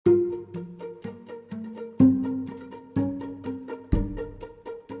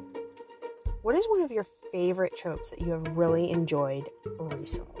what is one of your favorite tropes that you have really enjoyed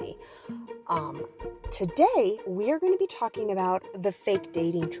recently? Today, we are going to be talking about the fake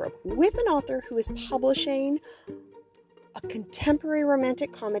dating trope with an author who is publishing a contemporary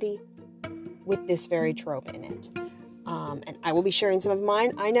romantic comedy with this very trope in it. And I will be sharing some of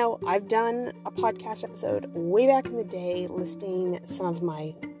mine. I know I've done a podcast episode way back in the day listing some of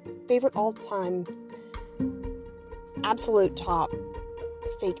my favorite all-time absolute top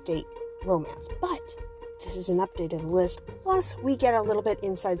fake date romance, but this is an updated list, plus we get a little bit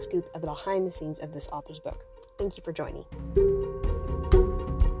inside scoop of the behind the scenes of this author's book. Thank you for joining.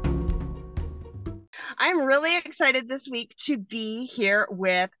 I'm really excited this week to be here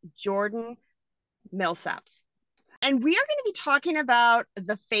with Jordan Millsaps. And we are going to be talking about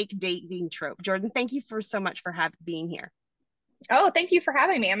the fake dating trope. Jordan, thank you so much for being here. Oh, thank you for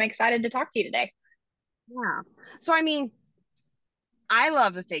having me. I'm excited to talk to you today. Yeah. So, I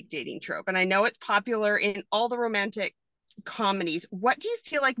love the fake dating trope, and I know it's popular in all the romantic comedies. What do you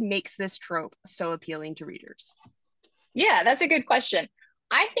feel like makes this trope so appealing to readers? Yeah, that's a good question.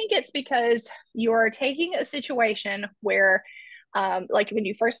 I think it's because you're taking a situation where, like when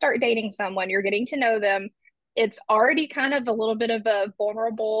you first start dating someone, you're getting to know them. It's already kind of a little bit of a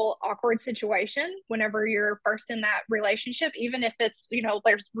vulnerable, awkward situation whenever you're first in that relationship, even if it's,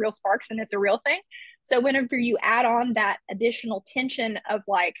 there's real sparks and it's a real thing. So whenever you add on that additional tension of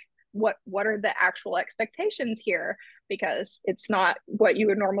like, what are the actual expectations here? Because it's not what you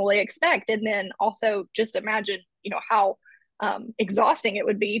would normally expect. And then also just imagine, how exhausting it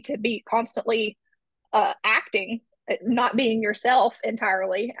would be to be constantly acting, not being yourself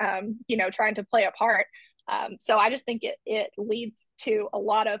entirely, trying to play a part. So I just think it leads to a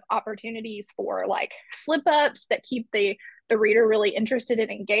lot of opportunities for like slip ups that keep the reader really interested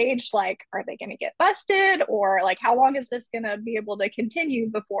and engaged. Like, are they going to get busted, or like how long is this going to be able to continue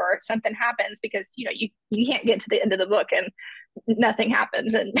before something happens? Because you can't get to the end of the book and nothing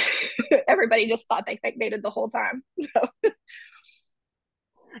happens, and everybody just thought they fake dated the whole time. So.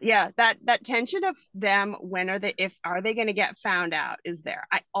 Yeah, that tension of them, are they going to get found out, is there.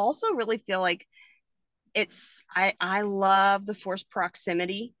 I also really feel like I love the forced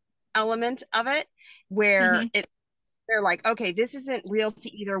proximity element of it, where Mm-hmm. they're like, okay, this isn't real to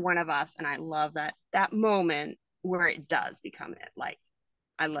either one of us, and I love that moment where it does become it. Like,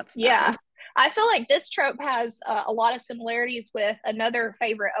 I love that Yeah. moment. I feel like this trope has a lot of similarities with another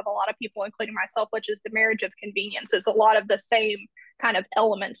favorite of a lot of people, including myself, which is the marriage of convenience. It's a lot of the same kind of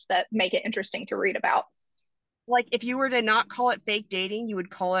elements that make it interesting to read about. Like, if you were to not call it fake dating, you would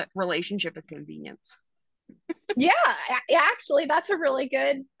call it relationship of convenience. Yeah, actually, that's a really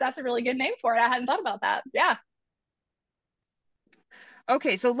good name for it. I hadn't thought about that. Yeah.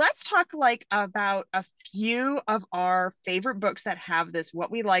 Okay, so let's talk like about a few of our favorite books that have this,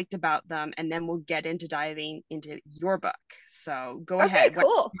 what we liked about them, and then we'll get into diving into your book. So go Okay, ahead. What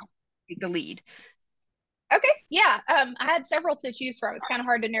cool. take the lead? Okay, yeah. I had several to choose from. It's kind of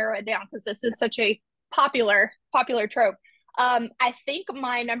hard to narrow it down because this is such a popular trope. I think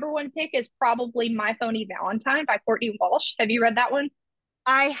my number one pick is probably My Phony Valentine by Courtney Walsh. Have you read that one?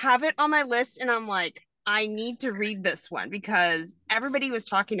 I have it on my list, and I'm like, I need to read this one because everybody was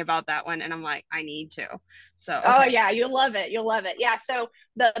talking about that one, and I'm like, I need to. So, Oh okay. yeah, you'll love it. You'll love it. Yeah. So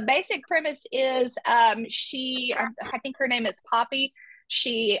the basic premise is I think her name is Poppy.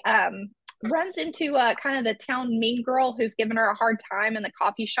 She runs into kind of the town mean girl who's giving her a hard time in the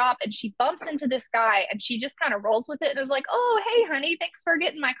coffee shop, and she bumps into this guy, and she just kind of rolls with it and is like, "Oh, hey, honey, thanks for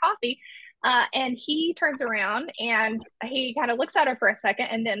getting my coffee." And he turns around and he kind of looks at her for a second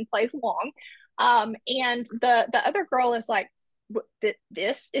and then plays along. And the other girl is like,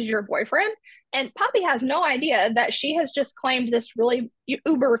 "This is your boyfriend?" And Poppy has no idea that she has just claimed this really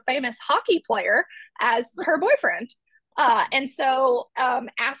uber famous hockey player as her boyfriend. And so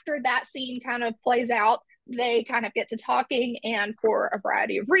after that scene kind of plays out, they kind of get to talking and for a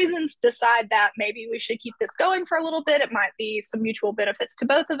variety of reasons decide that maybe we should keep this going for a little bit. It might be some mutual benefits to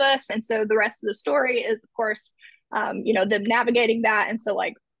both of us. And so the rest of the story is, of course, them navigating that. And so,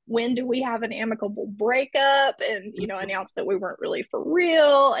 like, when do we have an amicable breakup and announce that we weren't really for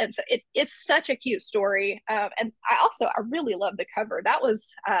real? And so it's such a cute story. And I really love the cover. That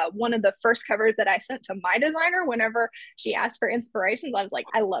was one of the first covers that I sent to my designer whenever she asked for inspirations. I was like,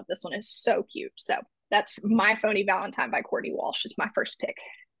 I love this one. It's so cute. So that's My Phony Valentine by Courtney Walsh is my first pick.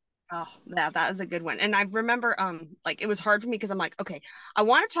 Oh, yeah, that is a good one. And I remember, like, it was hard for me because I'm like, okay, I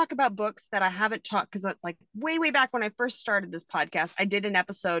want to talk about books that I haven't talked, because like way back when I first started this podcast, I did an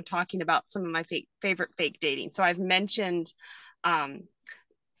episode talking about some of my favorite fake dating. So I've mentioned um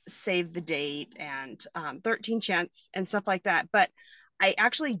Save the Date and 13 Chance and stuff like that. But I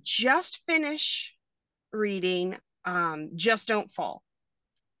actually just finished reading Just Don't Fall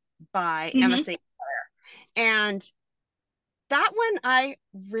by Emma Mm-hmm. St. And that one I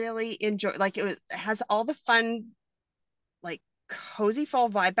really enjoy. Like it has all the fun, like cozy fall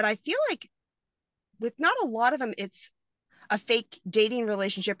vibe, but I feel like with not a lot of them, it's a fake dating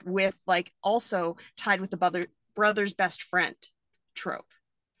relationship with like also tied with the brother's best friend trope.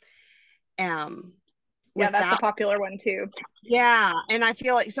 Um, Yeah, with that's a that, popular one too. yeah, and I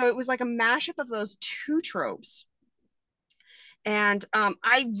feel like so it was like a mashup of those two tropes, and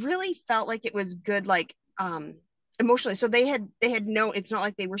I really felt like it was good, like emotionally. So they had no, it's not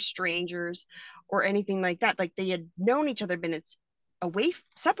like they were strangers or anything like that. Like they had known each other, been it's away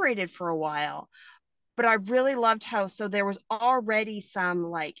separated for a while, but I really loved how so there was already some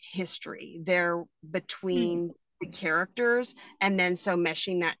like history there Mm. between the characters, and then so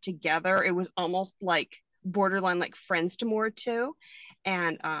meshing that together, it was almost like borderline like friends to more too.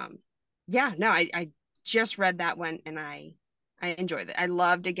 And yeah, no, I just read that one and I enjoyed it. I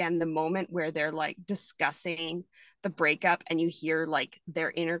loved again the moment where they're like discussing the breakup and you hear like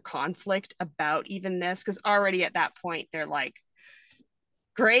their inner conflict about even this, because already at that point they're like,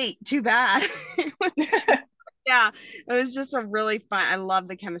 great, too bad. It was just, yeah, it was just a really fun. I love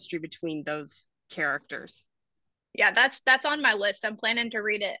the chemistry between those characters. Yeah, that's on my list. I'm planning to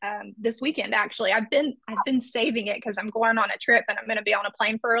read it this weekend. Actually, I've been saving it because I'm going on a trip and I'm going to be on a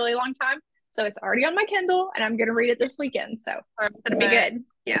plane for a really long time. So it's already on my Kindle, and I'm going to read it this weekend. So it'll be Perfect. good.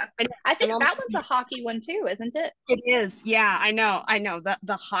 Yeah, I I I'm think almost, that one's a hockey one too, isn't it? it is. Yeah, I know.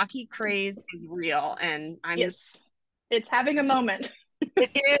 The hockey craze is real, and I'm Yes, it's having a moment.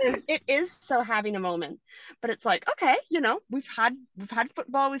 it is so having a moment. But it's like, okay, we've had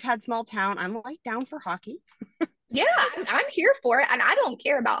football, we've had small town. I'm like down for hockey. Yeah, I'm here for it, and I don't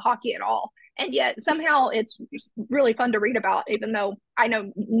care about hockey at all. And yet somehow it's really fun to read about, even though I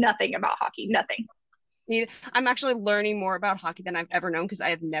know nothing about hockey, nothing. I'm actually learning more about hockey than I've ever known because I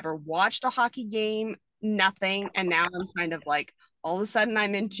have never watched a hockey game, nothing. And now I'm kind of like, all of a sudden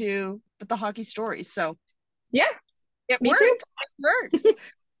I'm into the hockey stories. So Yeah, it me too. works. It works.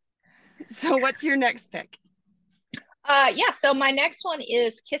 So what's your next pick? Yeah, so my next one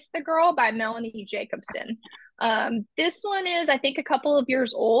is Kiss the Girl by Melanie Jacobson. This one is, I think, a couple of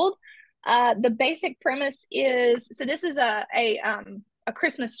years old. The basic premise is so this is a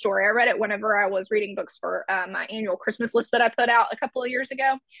Christmas story. I read it whenever I was reading books for my annual Christmas list that I put out a couple of years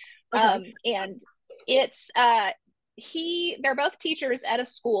ago. Okay. And it's they're both teachers at a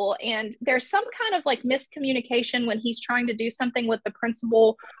school, and there's some kind of like miscommunication when he's trying to do something with the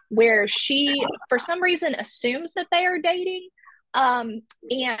principal where she for some reason assumes that they are dating,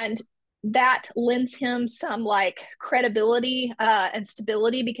 and that lends him some like credibility and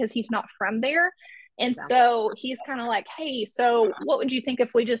stability because he's not from there. And Yeah. so he's kind of like, hey, so what would you think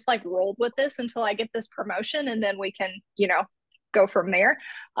if we just like rolled with this until I get this promotion, and then we can, go from there.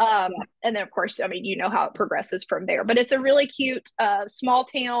 Yeah. And then, of course, I mean, you know how it progresses from there. But it's a really cute small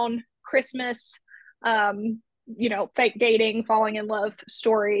town Christmas, fake dating, falling in love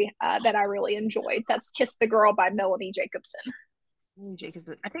story that I really enjoyed. That's Kiss the Girl by Melanie Jacobson. Melanie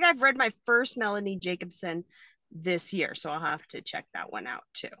Jacobson. I think I've read my first Melanie Jacobson this year, so I'll have to check that one out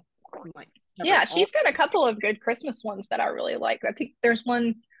too. I'm like covering Yeah, all. she's got a couple of good Christmas ones that I really like. I think there's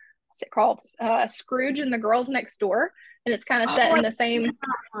one, what's it called? Scrooge and the Girls Next Door. And it's kind of set Oh, in I the see same,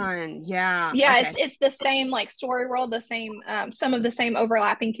 that one. Yeah. yeah, Okay. it's the same like story world, the same, some of the same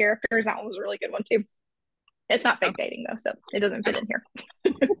overlapping characters. That one was a really good one too. It's not fake Okay. dating though, so it doesn't fit in here.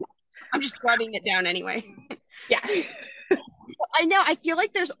 I'm just jotting it down anyway. Yeah. I know. I feel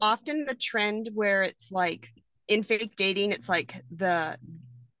like there's often the trend where it's like in fake dating, it's like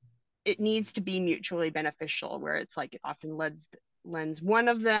it needs to be mutually beneficial, where it's like it often lends one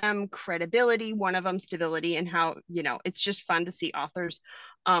of them credibility, one of them stability, and how it's just fun to see authors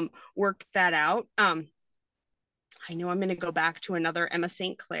work that out. I know I'm going to go back to another Emma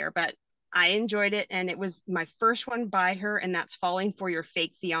St. Clair, but I enjoyed it, and it was my first one by her, and that's Falling for Your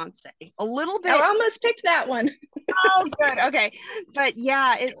Fake Fiance. A little Oh, I bit. almost picked that one. Oh, good. Okay. But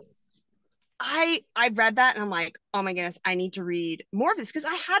yeah, I read that and I'm like, oh my goodness, I need to read more of this because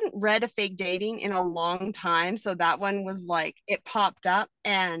I hadn't read a fake dating in a long time. So that one was like it popped up,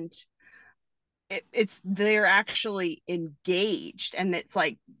 and it's they're actually engaged, and it's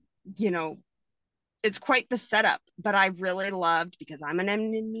like, you know, it's quite the setup. But I really loved, because I'm an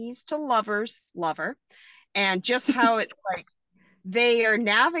enemies to lovers lover, and just how it's like they are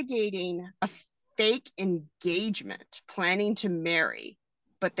navigating a fake engagement, planning to marry,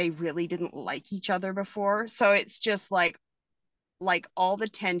 but they really didn't like each other before. So it's just like all the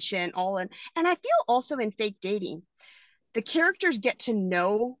tension, all in. And I feel also in fake dating, the characters get to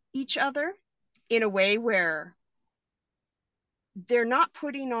know each other in a way where they're not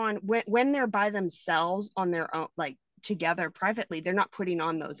putting on, when they're by themselves on their own, like together privately, they're not putting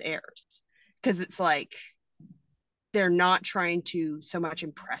on those airs, because it's like they're not trying to so much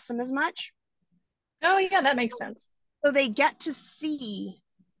impress them as much. Oh yeah, that makes sense. So they get to see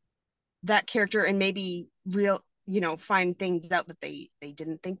that character and maybe find things out that they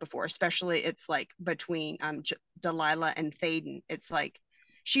didn't think before. Especially it's like between Delilah and Thaden. It's like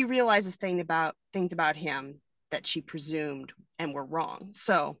she realizes things about him that she presumed and were wrong.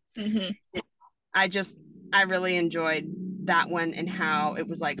 So Mm-hmm. I just I really enjoyed that one and how it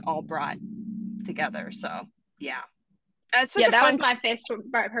was like all brought together. So yeah, it's such Yeah, a that fun. was my face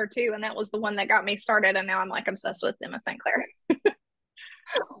about her too, and that was the one that got me started. And now I'm like obsessed with Emma St. Clair.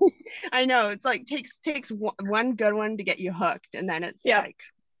 I know it's like takes one good one to get you hooked, and then it's Yep. like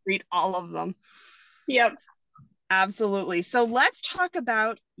read all of them. Yep. Absolutely. So let's talk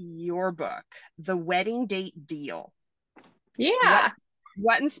about your book, The Wedding Date Deal. What Yeah.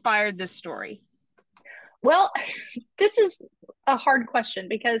 what inspired this story? Well, this is a hard question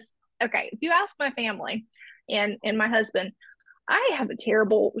because okay, if you ask my family and my husband, I have a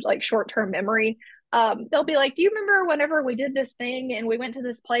terrible like short-term memory. They'll be like, "Do you remember whenever we did this thing and we went to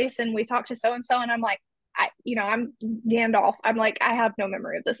this place and we talked to so and so?" And I'm like, I'm Gandalf. I'm like, I have no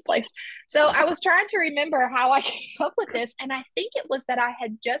memory of this place. So I was trying to remember how I came up with this, and I think it was that I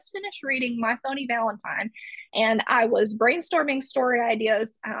had just finished reading My Phony Valentine, and I was brainstorming story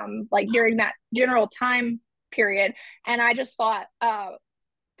ideas, like during that general time period, and I just thought,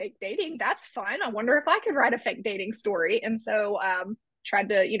 fake dating, that's fun. I wonder if I could write a fake dating story. And so tried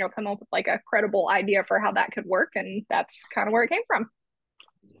to, come up with like a credible idea for how that could work. And that's kind of where it came from.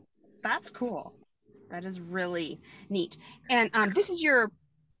 That's cool. That is really neat. And this is your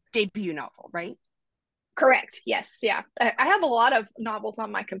debut novel, right? Correct. Yes. Yeah. I have a lot of novels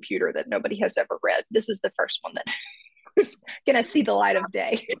on my computer that nobody has ever read. This is the first one that is going to see the light of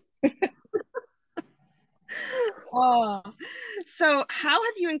day. Oh, so how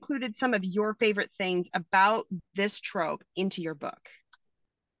have you included some of your favorite things about this trope into your book?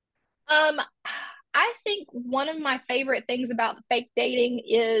 Um, I think one of my favorite things about fake dating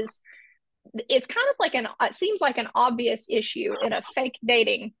is it's kind of like it seems like an obvious issue in a fake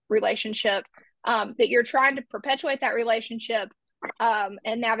dating relationship, that you're trying to perpetuate that relationship,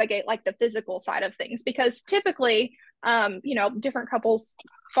 and navigate like the physical side of things, because typically, different couples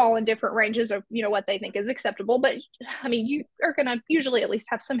fall in different ranges of what they think is acceptable, but I mean you are going to usually at least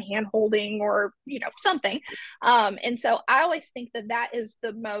have some hand holding or something, and so I always think that that is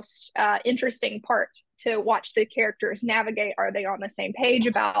the most interesting part, to watch the characters navigate. Are they on the same page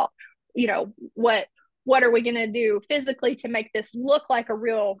about what are we going to do physically to make this look like a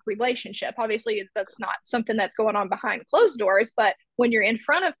real relationship? Obviously that's not something that's going on behind closed doors, but when you're in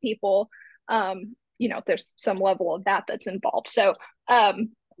front of people, there's some level of that that's involved. So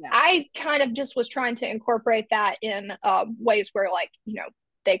yeah. I kind of just was trying to incorporate that in ways where like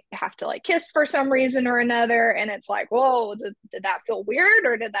they have to like kiss for some reason or another, and it's like, whoa, did that feel weird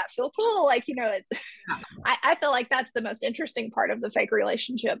or did that feel cool? Like it's I feel like that's the most interesting part of the fake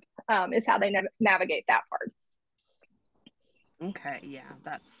relationship, is how they navigate that part. Okay, yeah,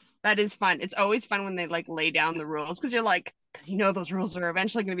 that is fun. It's always fun when they like lay down the rules, because you're like, because those rules are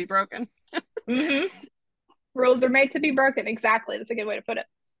eventually going to be broken. Mm-hmm. Rules are made to be broken. Exactly, that's a good way to put it.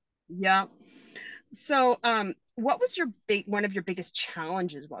 Yeah. So, what was one of your biggest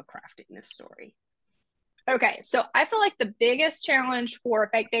challenges while crafting this story? Okay, so I feel like the biggest challenge for a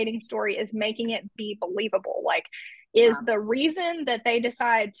fake dating story is making it be believable. Like, is the reason that they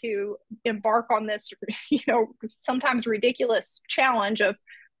decide to embark on this, sometimes ridiculous challenge of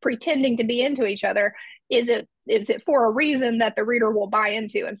pretending to be into each other, is it for a reason that the reader will buy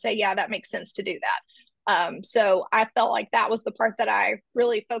into and say, yeah, that makes sense to do that? So I felt like that was the part that I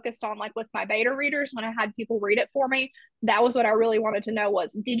really focused on, like with my beta readers, when I had people read it for me. That was what I really wanted to know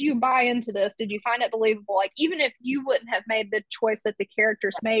was, did you buy into this? Did you find it believable? Like, even if you wouldn't have made the choice that the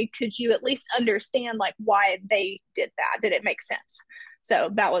characters made, could you at least understand like why they did that? Did it make sense? So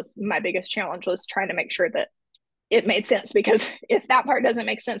that was my biggest challenge, was trying to make sure that it made sense, because if that part doesn't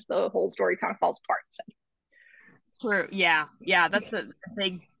make sense, the whole story kind of falls apart. So. True. Yeah, that's a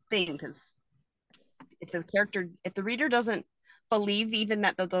big thing, because if the reader doesn't believe even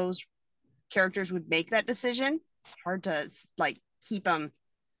that those characters would make that decision, it's hard to like keep them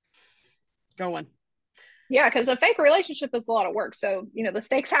going. Yeah, because a fake relationship is a lot of work. So, the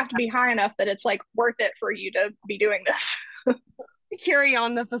stakes have to be high enough that it's like worth it for you to be doing this. Carry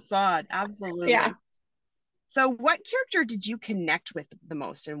on the facade. Absolutely. Yeah. So what character did you connect with the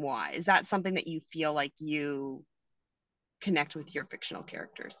most, and why? Is that something that you feel like you connect with your fictional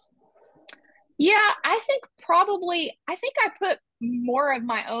characters? Yeah, I think I put more of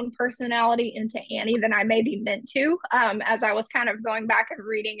my own personality into Annie than I maybe meant to. As I was kind of going back and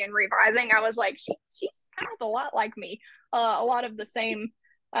reading and revising, I was like, she's kind of a lot like me. A lot of the same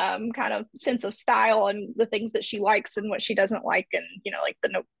kind of sense of style and the things that she likes and what she doesn't like, and like the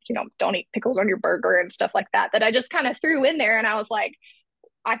no, don't eat pickles on your burger and stuff like that. That I just kind of threw in there, and I was like,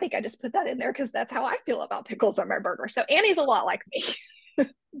 I think I just put that in there because that's how I feel about pickles on my burger. So Annie's a lot like me.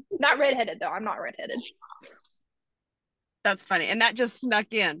 Not redheaded though. I'm not redheaded. That's funny. And that just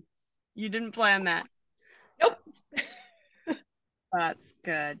snuck in. You didn't plan that. Nope. That's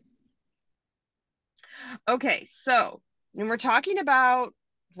good. Okay, so when we're talking about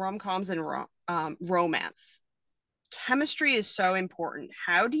rom-coms and romance, chemistry is so important.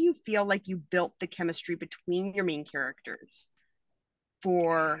 How do you feel like you built the chemistry between your main characters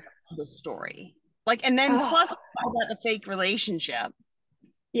for the story? Like, and then plus about the fake relationship.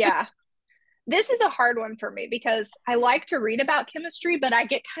 Yeah. This is a hard one for me because I like to read about chemistry, but I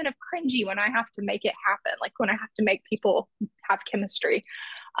get kind of cringy when I have to make it happen, like when I have to make people have chemistry.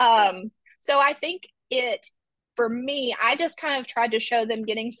 So I think for me, I just kind of tried to show them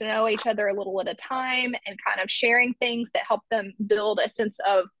getting to know each other a little at a time and kind of sharing things that help them build a sense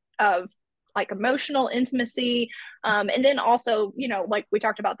of like emotional intimacy. And then also, like we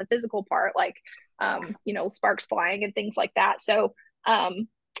talked about the physical part, like, sparks flying and things like that. So,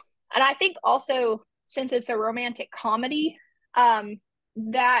 and I think also since it's a romantic comedy,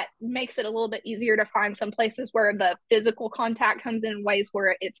 that makes it a little bit easier to find some places where the physical contact comes in ways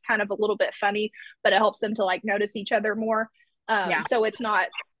where it's kind of a little bit funny, but it helps them to like notice each other more. So it's not,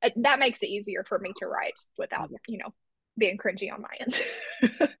 that makes it easier for me to write without, being cringy on my end.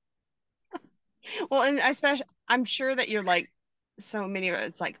 Well, and especially, I'm sure that you're like, so many of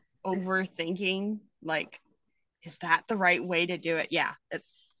it's like overthinking, like, is that the right way to do it? Yeah,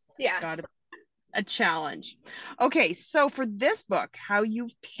 it's got to be a challenge. Okay, so for this book, how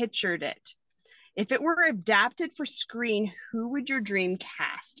you've pictured it, if it were adapted for screen, who would your dream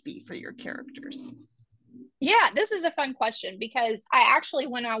cast be for your characters? Yeah, this is a fun question because I actually,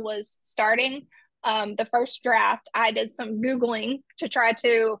 when I was starting the first draft, I did some Googling to try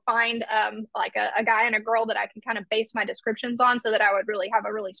to find like a guy and a girl that I can kind of base my descriptions on so that I would really have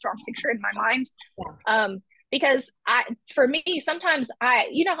a really strong picture in my mind. Because for me, sometimes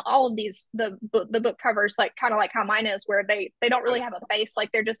all of these, the book covers, like kind of like how mine is, where they don't really have a face,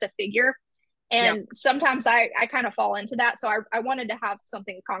 like they're just a figure. And sometimes I kind of fall into that. So I wanted to have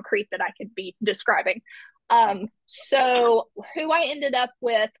something concrete that I could be describing. So who I ended up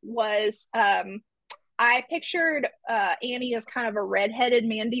with was, I pictured Annie as kind of a redheaded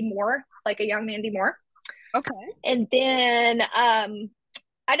Mandy Moore, like a young Mandy Moore. Okay. And then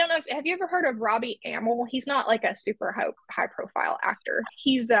I don't know have you ever heard of Robbie Amell? He's not like a super high profile actor.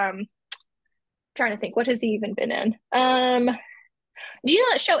 He's trying to think, what has he even been in? Do you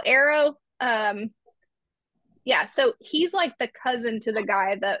know that show Arrow? Yeah, so he's like the cousin to the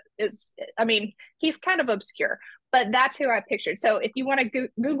guy that is, he's kind of obscure, but that's who I pictured. So if you want to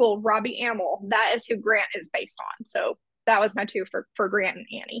Google Robbie Amell, that is who Grant is based on. So that was my two for Grant and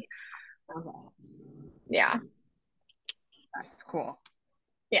Annie. Okay. Yeah. That's cool.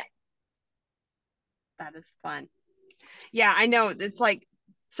 Yeah. That is fun. Yeah, I know. It's like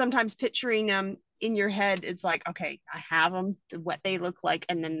sometimes picturing them in your head, it's like, okay, I have them, what they look like,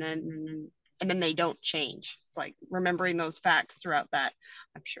 and then they don't change. It's like remembering those facts throughout that,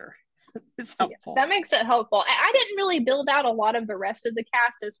 I'm sure it's helpful. Yeah, that makes it helpful. I didn't really build out a lot of the rest of the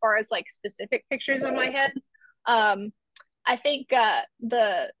cast as far as like specific pictures in my head. I think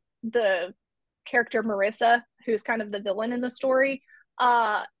the character Marissa, who's kind of the villain in the story,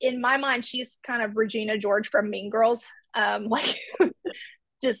 in my mind, she's kind of Regina George from Mean Girls. Like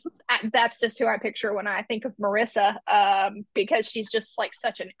that's just who I picture when I think of Marissa, because she's just like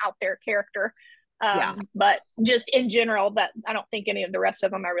such an out there character. But just in general, that I don't think any of the rest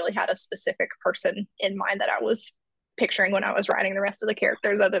of them, I really had a specific person in mind that I was picturing when I was writing the rest of the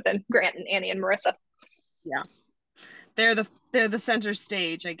characters, other than Grant and Annie and Marissa. Yeah, they're the center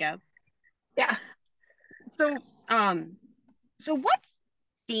stage, I guess. Yeah. So what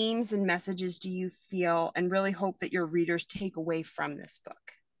themes and messages do you feel and really hope that your readers take away from this book?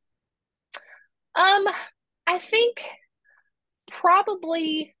 I think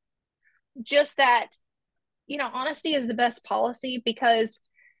probably just that, honesty is the best policy, because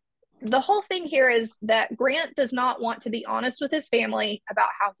the whole thing here is that Grant does not want to be honest with his family about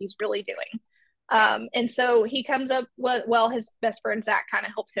how he's really doing. And so he comes up with, his best friend Zach kind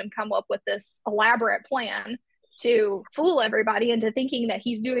of helps him come up with this elaborate plan to fool everybody into thinking that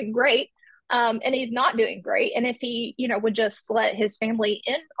he's doing great. And he's not doing great. And if he, would just let his family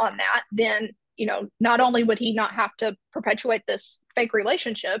in on that, then, not only would he not have to perpetuate this fake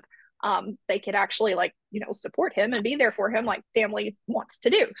relationship, they could actually support him and be there for him like family wants to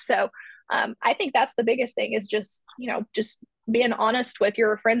do. So I think that's the biggest thing is just being honest with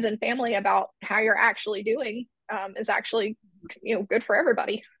your friends and family about how you're actually doing is actually, good for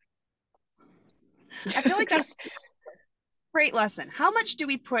everybody. I feel like that's a great lesson. How much do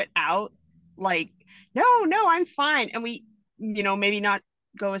we put out? Like, no, I'm fine. And we, maybe not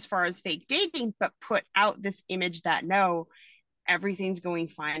go as far as fake dating, but put out this image that no, everything's going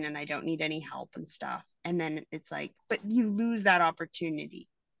fine and I don't need any help and stuff. And then it's like, but you lose that opportunity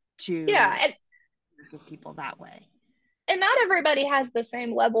to with people that way. And not everybody has the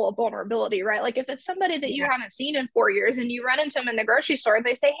same level of vulnerability, right? Like if it's somebody that you haven't seen in 4 years and you run into them in the grocery store and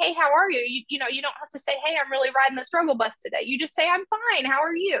they say, hey, how are you? You don't have to say, hey, I'm really riding the struggle bus today. You just say, I'm fine. How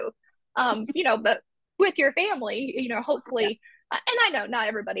are you? But with your family, hopefully, and I know not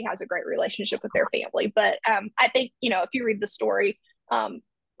everybody has a great relationship with their family, but I think, if you read the story,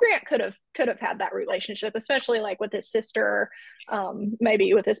 Grant could have had that relationship, especially like with his sister,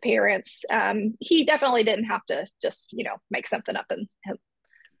 maybe with his parents. He definitely didn't have to just, make something up and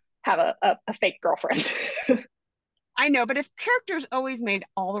have a fake girlfriend. I know, but if characters always made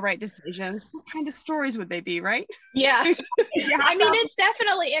all the right decisions, what kind of stories would they be, right? Yeah. I mean, it's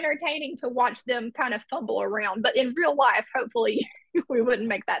definitely entertaining to watch them kind of fumble around, but in real life, hopefully we wouldn't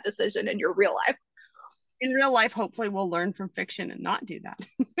make that decision in your real life. In real life, hopefully we'll learn from fiction and not do that.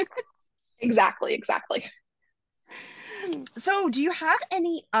 Exactly. So do you have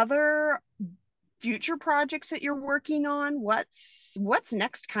any other future projects that you're working on? What's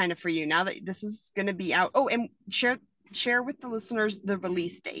next kind of for you now that this is going to be out? Oh, and share with the listeners the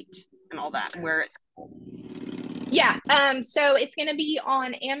release date and all that and where it's called. Yeah. So it's going to be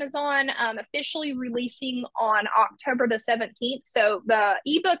on Amazon, officially releasing on October the 17th. So the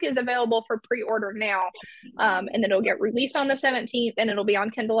ebook is available for pre-order now. And then it'll get released on the 17th and it'll be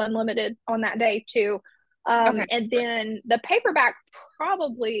on Kindle Unlimited on that day too. Okay. And then the paperback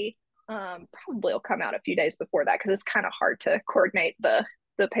probably will come out a few days before that because it's kind of hard to coordinate the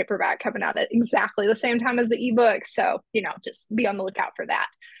paperback coming out at exactly the same time as the ebook. So, just be on the lookout for that.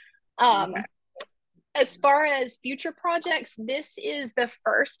 Okay. As far as future projects, this is the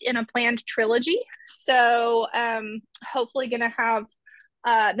first in a planned trilogy. So hopefully going to have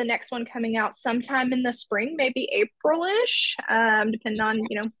the next one coming out sometime in the spring, maybe April-ish, depending on,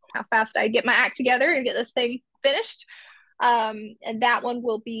 how fast I get my act together and get this thing finished. And that one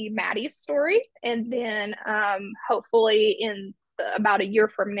will be Maddie's story. And then hopefully in about a year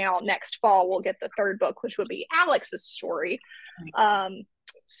from now, next fall, we'll get the third book, which will be Alex's story.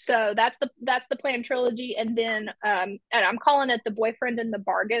 So that's the planned trilogy. And then and I'm calling it the Boyfriend in the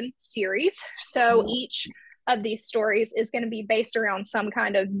Bargain series. So each of these stories is going to be based around some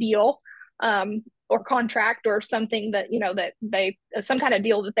kind of deal or contract or something that, that they, some kind of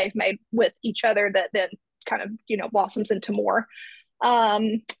deal that they've made with each other that then kind of, blossoms into more.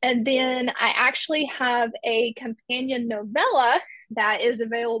 And then I actually have a companion novella that is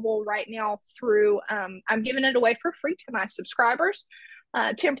available right now through, I'm giving it away for free to my subscribers.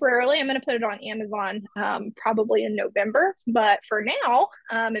 Temporarily, I'm going to put it on Amazon probably in November. But for now,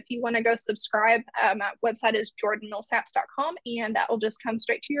 if you want to go subscribe, my website is jordanmillsaps.com, and that will just come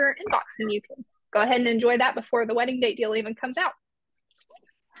straight to your inbox, and you can go ahead and enjoy that before the wedding date deal even comes out.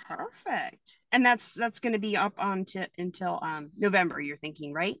 Perfect. And that's going to be up until November, you're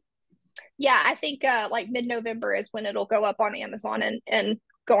thinking, right? Yeah, I think like mid-November is when it'll go up on Amazon and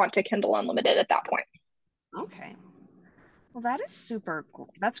go on to Kindle Unlimited at that point. Okay. Well, that is super cool.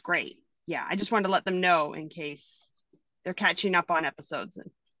 That's great. Yeah, I just wanted to let them know in case they're catching up on episodes and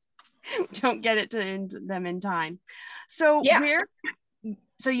don't get it to them in time. So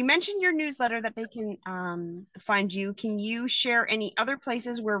so you mentioned your newsletter that they can find you. Can you share any other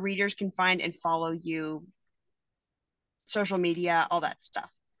places where readers can find and follow you? Social media, all that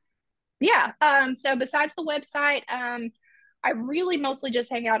stuff. Yeah. So besides the website, I really mostly just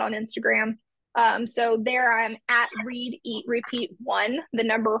hang out on Instagram. So there I'm at Read, Eat, Repeat 1, the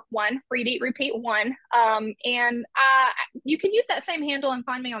number 1, Read, Eat, Repeat 1. And you can use that same handle and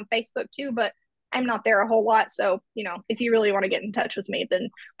find me on Facebook too, but I'm not there a whole lot. So, if you really want to get in touch with me, then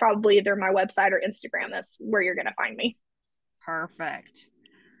probably either my website or Instagram, that's where you're going to find me. Perfect.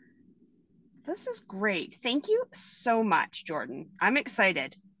 This is great. Thank you so much, Jordan. I'm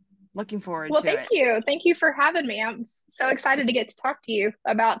excited. Looking forward to it. Well, thank you. Thank you for having me. I'm so excited to get to talk to you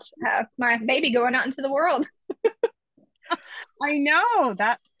about my baby going out into the world. I know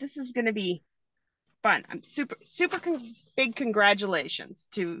that this is going to be fun. I'm super big congratulations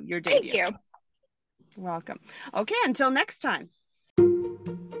to your debut. Thank you. Welcome. Okay, until next time.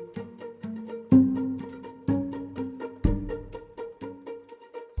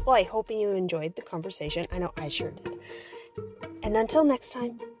 Well, I hope you enjoyed the conversation. I know I sure did. And until next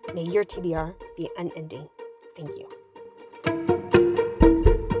time, may your TBR be unending. Thank you.